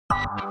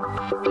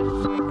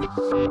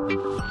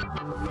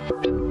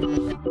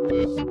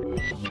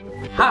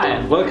Hi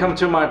and welcome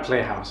to my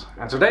playhouse,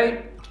 and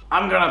today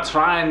I'm gonna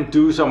try and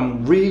do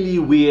some really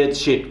weird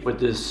shit with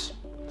this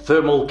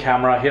thermal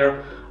camera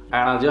here.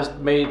 And I just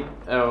made,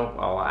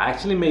 well, I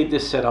actually made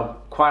this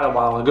setup quite a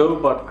while ago,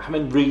 but I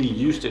haven't really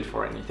used it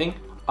for anything.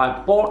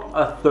 I bought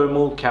a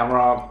thermal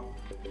camera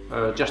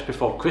just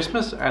before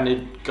Christmas, and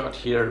it got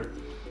here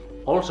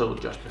also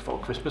just before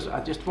Christmas.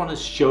 I just want to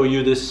show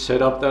you this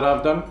setup that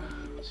I've done.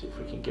 See if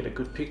we can get a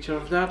good picture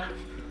of that.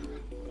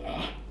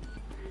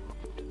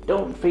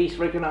 Don't face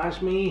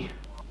recognize me.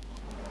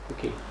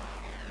 Okay,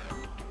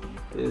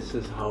 this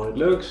is how it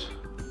looks.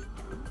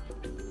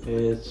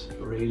 It's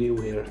really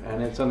weird,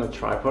 and it's on a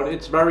tripod.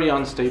 It's very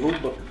unstable,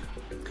 but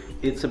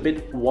it's a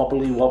bit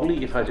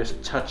wobbly if I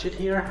just touch it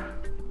here.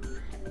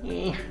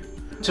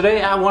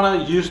 Today I want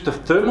to use the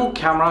thermal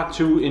camera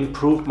to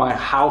improve my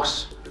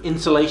house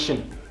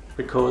insulation,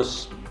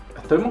 because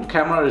a thermal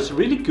camera is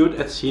really good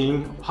at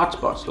seeing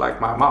hotspots like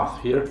my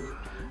mouth here.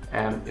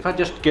 And if I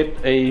just get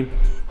a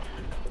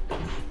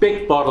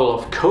big bottle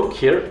of Coke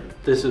here,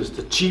 this is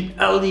the cheap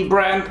Aldi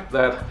brand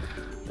that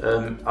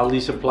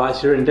Aldi supplies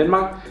here in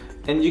Denmark,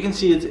 and you can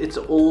see it's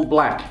all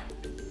black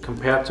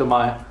compared to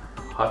my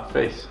hot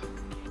face.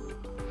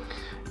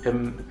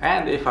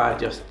 And if I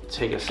just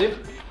take a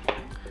sip,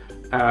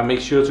 make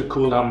sure to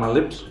cool down my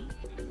lips.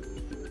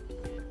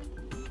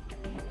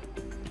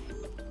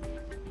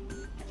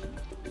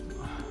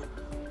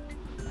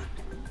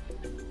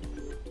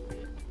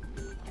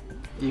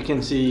 You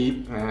can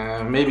see,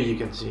 maybe you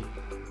can see,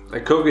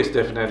 the Coke is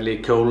definitely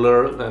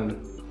colder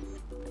than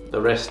the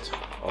rest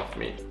of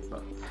me.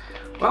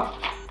 But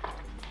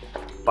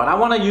I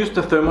want to use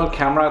the thermal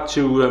camera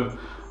to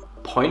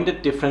point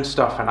at different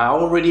stuff, and I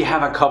already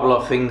have a couple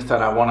of things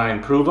that I want to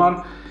improve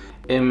on.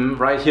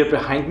 Right here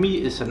behind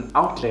me is an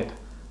outlet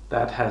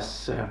that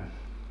has,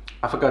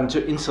 I've forgotten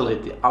to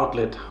insulate the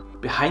outlet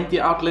behind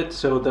the outlet,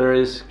 so there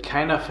is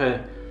kind of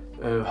a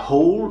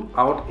hole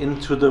out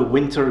into the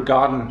winter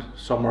garden,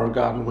 summer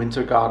garden,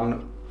 winter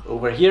garden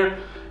over here,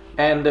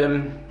 and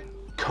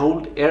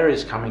cold air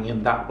is coming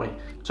in that way.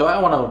 So I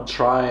want to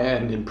try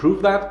and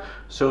improve that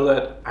so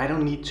that I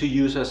don't need to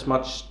use as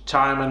much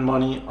time and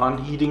money on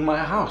heating my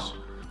house,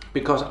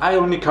 because I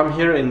only come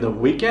here in the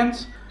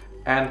weekends,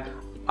 and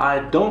I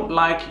don't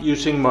like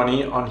using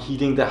money on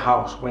heating the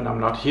house when I'm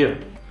not here.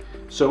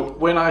 So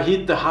when I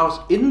heat the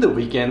house in the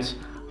weekends,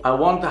 I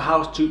want the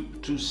house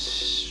to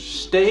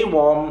stay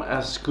warm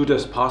as good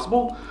as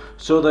possible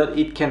so that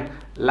it can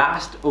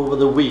last over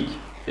the week.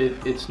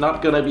 It's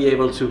not gonna be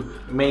able to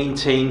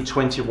maintain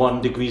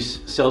 21 degrees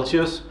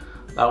Celsius.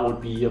 That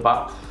would be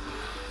about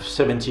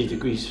 70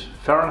 degrees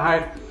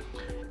Fahrenheit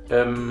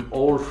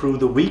all through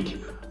the week.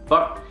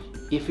 But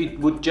if it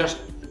would just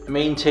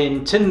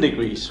maintain 10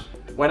 degrees,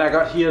 when I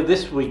got here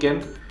this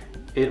weekend,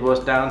 it was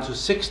down to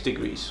 6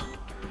 degrees.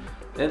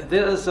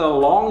 There's a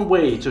long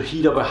way to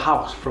heat up a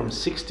house from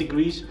 6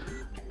 degrees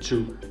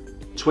to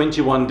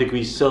 21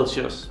 degrees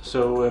Celsius.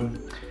 So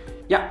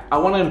yeah, I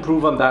want to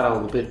improve on that a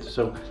little bit.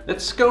 So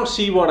let's go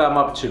see what I'm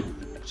up to,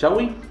 shall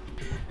we?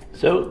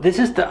 So this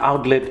is the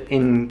outlet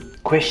in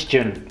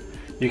question.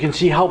 You can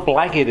see how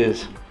black it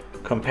is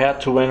compared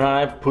to when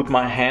I put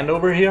my hand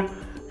over here,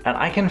 and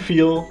I can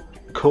feel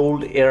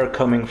cold air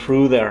coming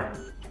through there.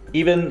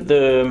 Even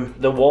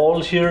the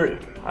walls here,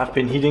 I've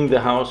been heating the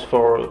house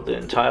for the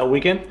entire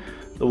weekend.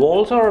 The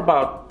walls are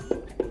about,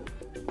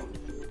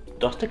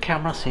 does the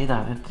camera say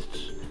that?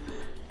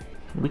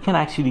 We can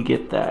actually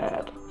get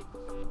that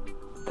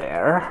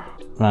there.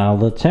 Now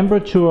the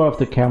temperature of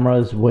the camera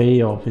is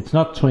way off. It's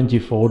not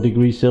 24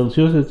 degrees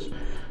Celsius, it's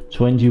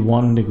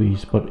 21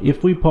 degrees. But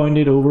if we point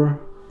it over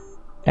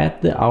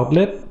at the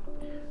outlet,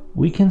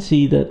 we can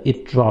see that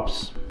it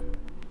drops.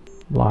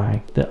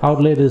 Like the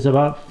outlet is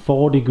about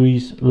 4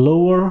 degrees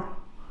lower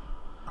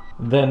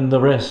than the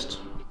rest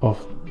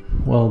of,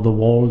 well, the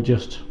wall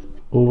just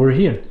over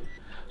here.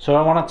 So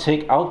I want to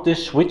take out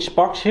this switch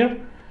box here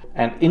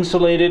and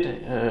insulate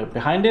it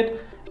behind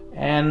it,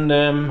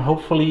 and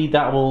hopefully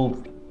that will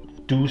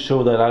do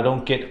so that I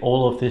don't get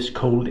all of this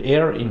cold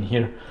air in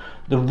here.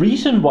 The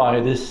reason why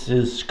this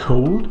is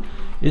cold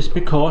is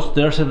because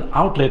there's an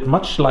outlet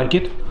much like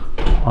it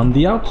on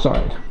the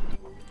outside.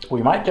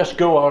 We might just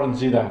go out and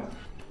see that.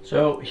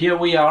 So here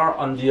we are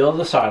on the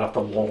other side of the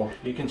wall.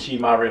 You can see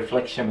my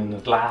reflection in the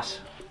glass.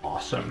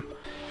 Awesome.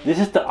 This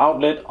is the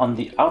outlet on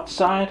the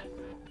outside,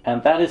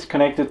 and that is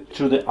connected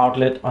to the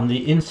outlet on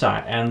the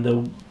inside, and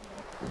the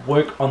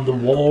work on the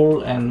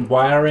wall and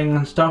wiring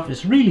and stuff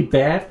is really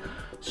bad,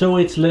 so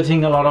it's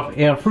letting a lot of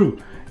air through.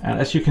 And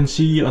as you can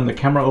see on the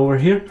camera over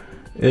here,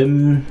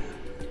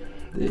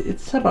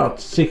 it's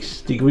about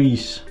 6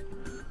 degrees.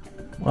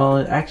 Well,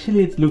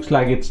 actually it looks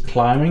like it's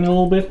climbing a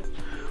little bit.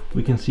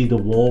 We can see the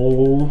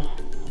wall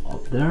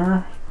up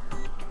there.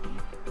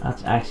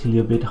 That's actually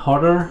a bit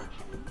hotter.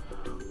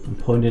 I'm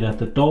pointed at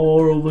the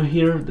door over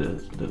here.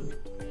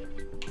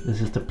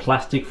 This is the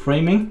plastic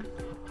framing.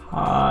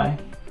 Hi.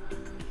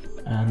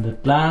 And the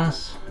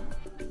glass.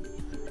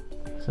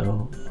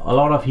 So a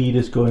lot of heat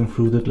is going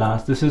through the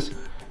glass.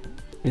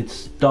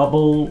 It's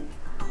double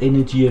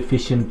energy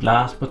efficient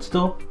glass, but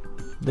still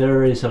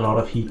there is a lot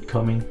of heat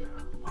coming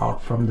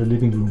out from the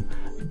living room.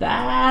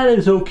 That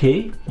is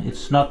okay.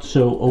 It's not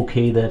so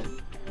okay that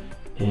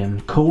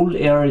cold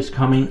air is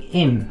coming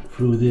in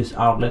through this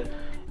outlet.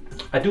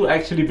 I do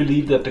actually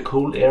believe that the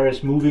cold air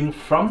is moving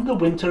from the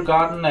winter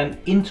garden and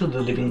into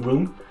the living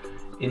room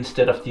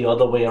instead of the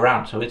other way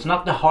around. So it's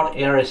not the hot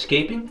air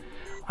escaping,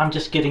 I'm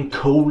just getting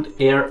cold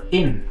air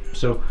in.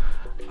 So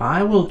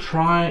I will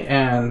try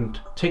and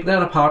take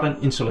that apart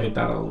and insulate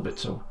that a little bit.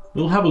 So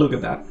we'll have a look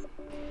at that.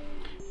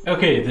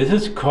 Okay, this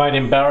is quite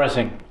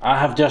embarrassing. I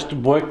have just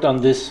worked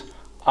on this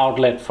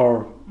outlet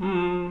for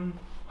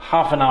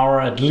half an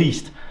hour at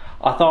least.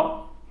 I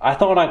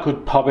thought I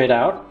could pop it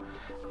out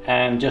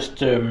and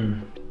just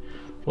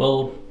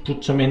well,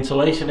 put some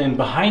insulation in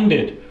behind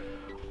it,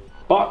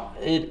 but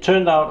it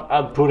turned out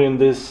I put in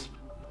this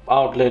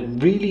outlet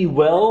really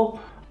well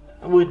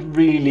with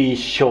really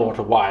short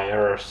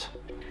wires.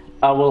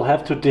 I will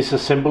have to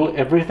disassemble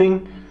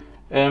everything,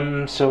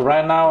 so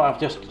right now I've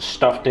just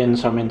stuffed in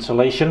some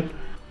insulation.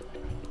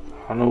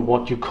 I don't know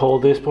what you call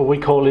this, but we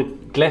call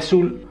it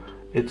glasul.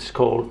 It's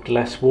called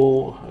glass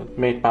wool,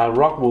 made by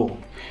rock wool.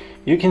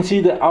 You can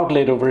see the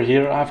outlet over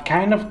here. I've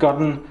kind of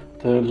gotten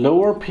the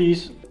lower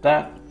piece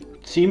that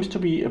seems to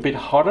be a bit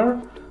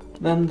hotter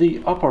than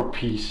the upper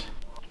piece.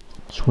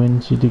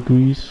 20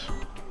 degrees,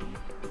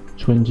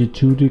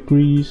 22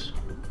 degrees.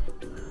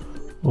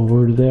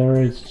 Over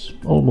there it's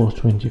almost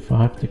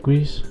 25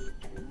 degrees.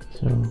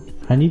 So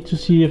I need to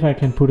see if I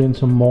can put in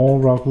some more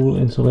rock wool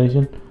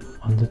insulation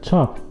on the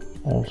top,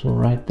 also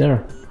right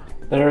there.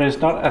 There is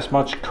not as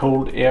much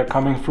cold air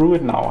coming through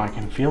it now, I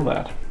can feel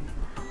that.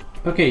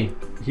 Okay,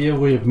 here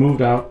we have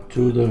moved out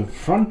to the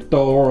front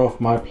door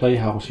of my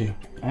playhouse here.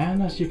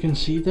 And as you can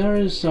see, there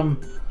is some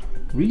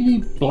really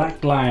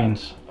black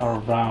lines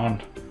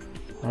around.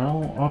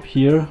 Well, up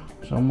here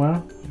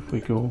somewhere, if we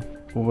go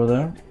over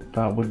there,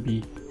 that would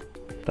be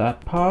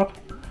that part.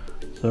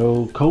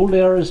 So cold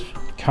air is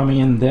coming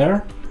in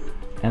there.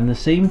 And the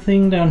same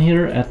thing down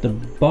here at the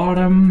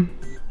bottom,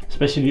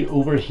 especially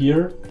over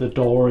here, the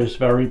door is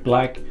very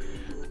black.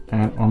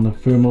 And on the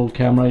thermal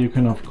camera you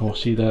can of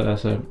course see that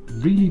as a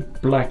really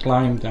black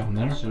line down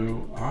there.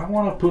 So I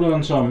want to put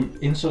on some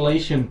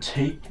insulation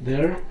tape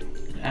there,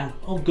 and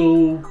I'll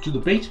go to the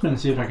basement and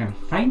see if I can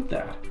find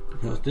that,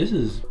 because this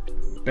is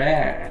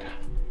bad.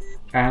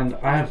 And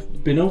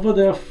I've been over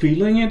there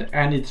feeling it,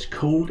 and it's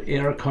cold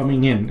air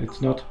coming in.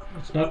 It's not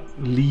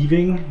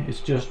leaving,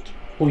 it's just,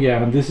 oh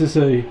yeah, and this is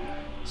a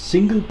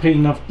single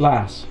pane of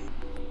glass,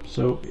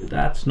 so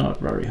that's not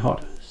very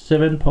hot.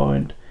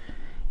 7.8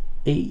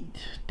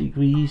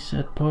 degrees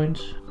at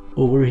points.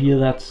 Over here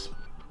that's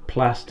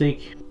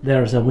plastic.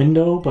 There's a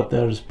window, but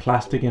there's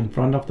plastic in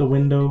front of the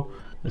window.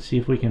 Let's see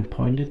if we can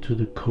point it to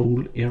the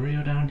cold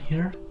area down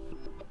here.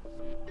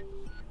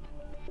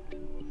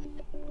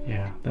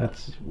 Yeah,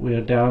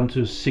 we're down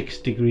to 6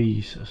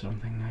 degrees or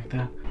something like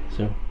that.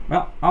 So,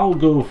 well, I'll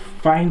go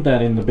find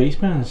that in the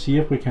basement and see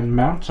if we can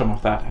mount some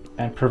of that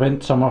and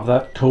prevent some of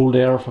that cold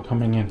air from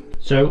coming in.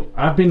 So,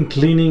 I've been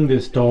cleaning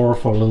this door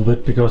for a little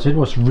bit because it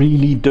was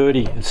really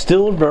dirty. It's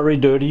still very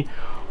dirty,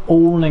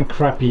 old and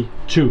crappy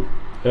too.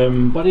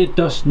 But it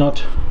does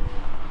not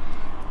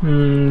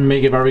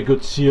make a very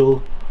good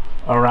seal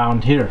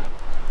around here.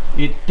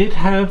 It did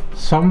have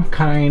some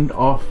kind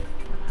of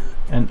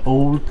an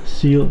old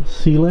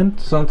sealant,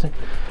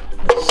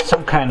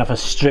 some kind of a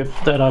strip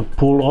that I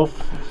pulled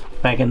off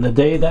back in the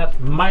day. That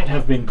might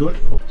have been good.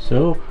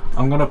 So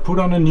I'm gonna put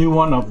on a new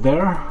one up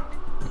there,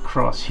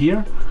 across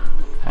here,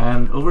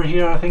 and over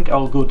here I think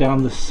I'll go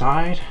down the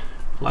side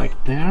like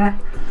there,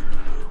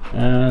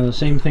 and the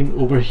same thing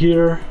over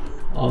here.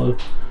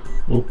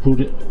 We'll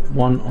put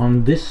one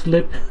on this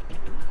lip,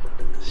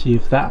 see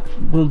if that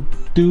will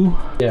do.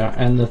 Yeah,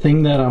 and the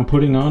thing that I'm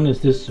putting on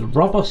is this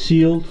rubber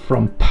seal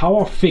from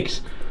Power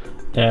Fix.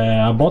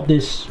 I bought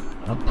this,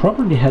 I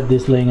probably had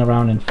this laying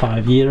around in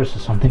 5 years or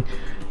something,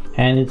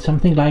 and it's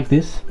something like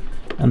this,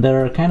 and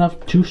there are kind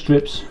of two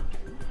strips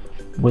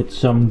with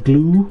some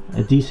glue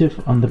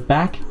adhesive on the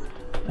back,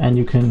 and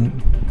you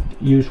can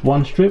use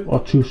one strip or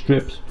two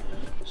strips.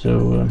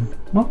 So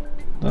well,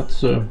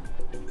 that's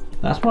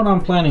what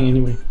I'm planning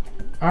anyway.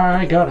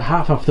 I got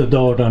half of the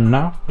door done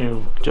now.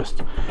 You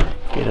just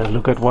get a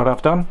look at what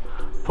I've done.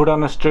 Put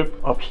on a strip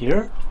up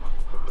here,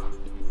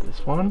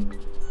 this one,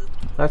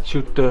 that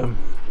should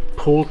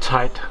pull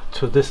tight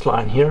to this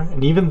line here,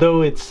 and even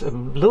though it's a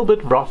little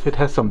bit rough, it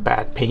has some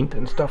bad paint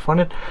and stuff on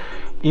it,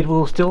 it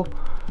will still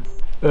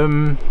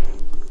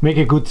make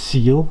a good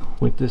seal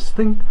with this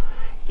thing.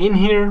 In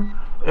here,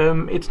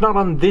 it's not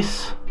on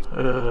this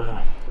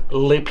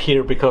lip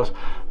here, because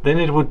then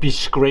it would be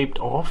scraped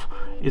off.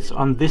 It's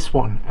on this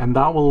one, and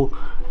that will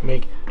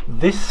make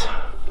this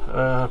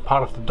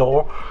part of the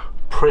door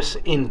press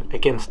in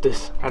against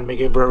this and make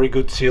a very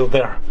good seal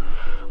there.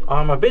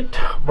 I'm a bit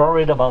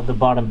worried about the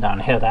bottom down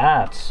here.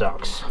 That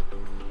sucks.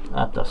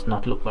 That does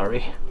not look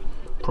very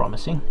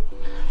promising.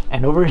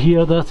 And over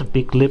here there's a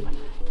big lip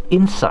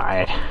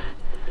inside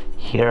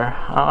here.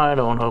 I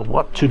don't know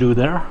what to do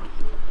there.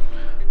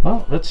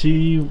 Well, let's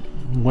see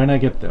when I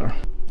get there.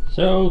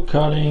 So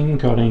cutting,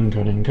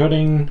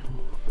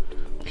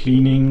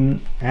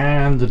 cleaning,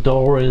 and the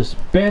door is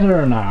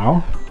better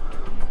now.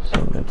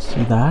 So let's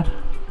see that.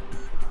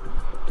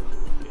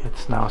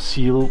 It's now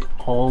sealed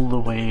all the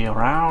way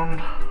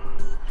around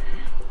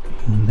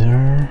in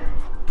there.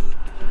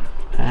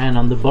 And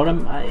on the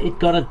bottom it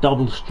got a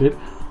double strip.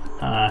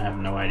 I have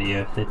no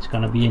idea if it's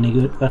gonna be any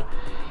good, but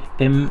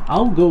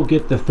I'll go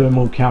get the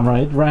thermal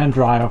camera. It ran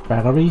dry of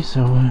battery,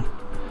 so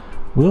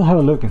we'll have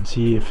a look and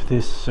see if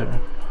this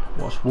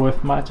was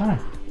worth my time.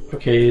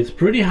 Okay, it's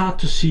pretty hard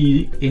to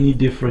see any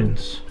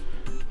difference.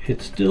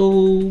 It's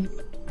still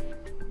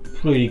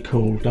pretty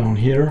cold down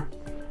here.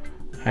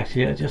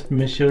 Actually, I just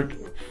measured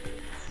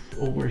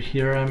over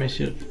here. I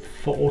measured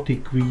 4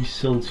 degrees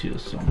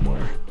Celsius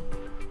somewhere.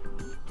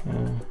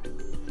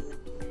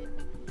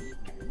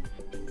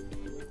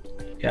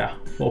 Yeah,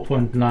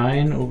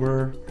 4.9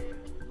 over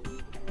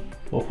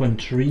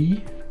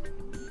 4.3,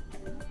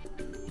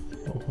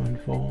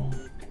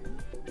 4.4.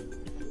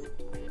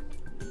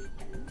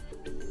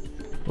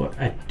 But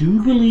I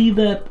do believe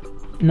that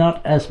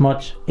not as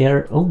much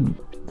air. Oh,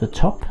 the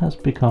top has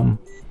become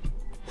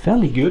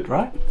fairly good,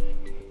 right?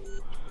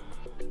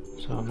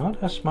 So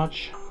not as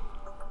much.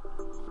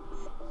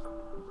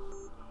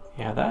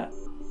 Yeah,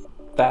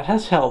 that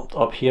has helped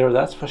up here,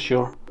 that's for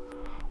sure.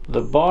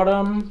 The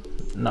bottom,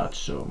 not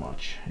so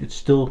much. It's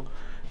still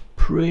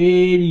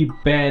pretty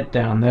bad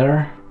down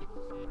there.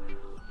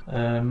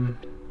 A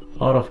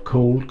lot of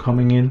cold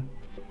coming in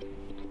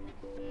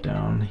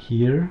down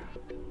here.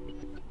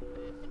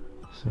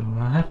 So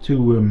I have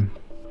to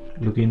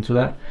look into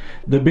that.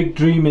 The big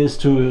dream is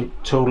to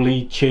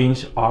totally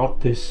change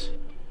out this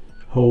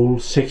whole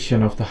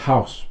section of the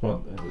house,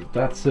 but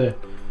that's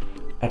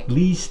at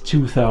least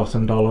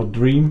 $2,000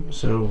 dream.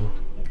 So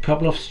a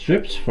couple of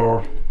strips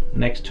for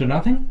next to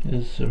nothing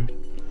is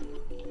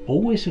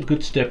always a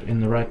good step in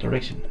the right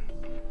direction.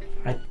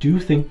 I do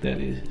think that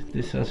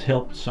this has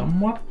helped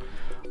somewhat.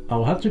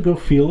 I'll have to go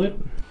feel it.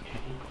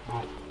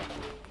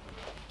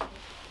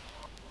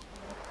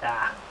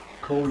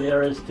 Cold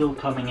air is still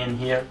coming in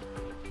here.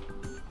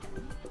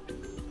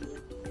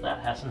 That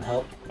hasn't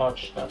helped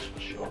much, that's for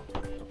sure.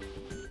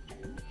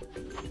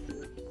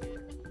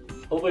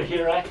 Over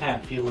here I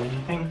can't feel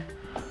anything,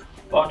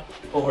 but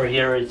over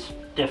here it's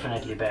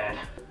definitely bad.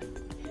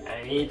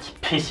 It's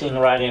pissing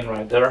right in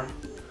right there.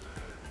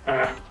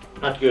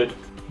 Not good.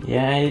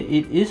 Yeah,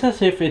 it is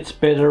as if it's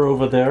better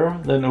over there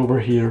than over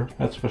here,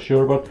 that's for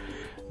sure, but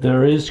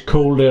there is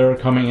cold air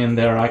coming in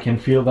there. I can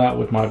feel that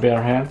with my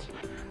bare hands.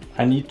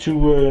 I need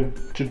to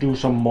do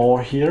some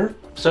more here.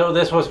 So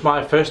this was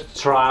my first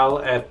trial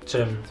at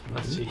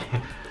let's see,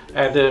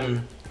 at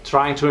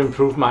trying to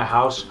improve my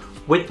house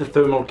with the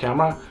thermal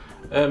camera,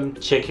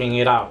 checking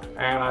it out,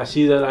 and I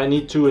see that I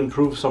need to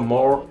improve some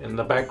more in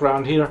the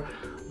background here.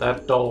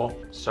 That door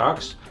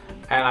sucks,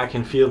 and I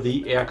can feel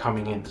the air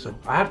coming in. So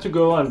I have to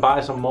go and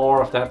buy some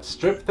more of that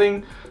strip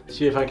thing,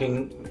 see if I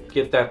can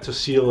get that to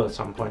seal at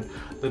some point.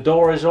 The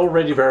door is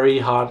already very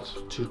hard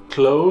to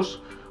close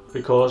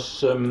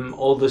because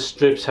all the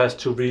strips has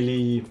to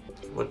really,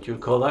 what you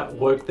call that,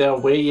 work their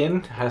way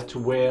in, has to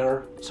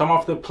wear. Some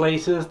of the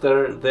places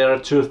they're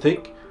too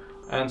thick,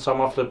 and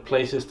some of the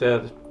places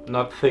they're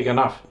not thick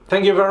enough.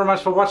 Thank you very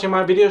much for watching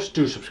my videos.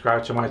 Do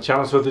subscribe to my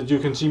channel so that you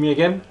can see me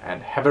again,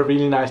 and have a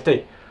really nice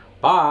day.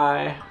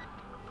 Bye.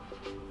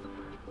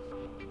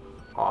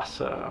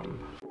 Awesome.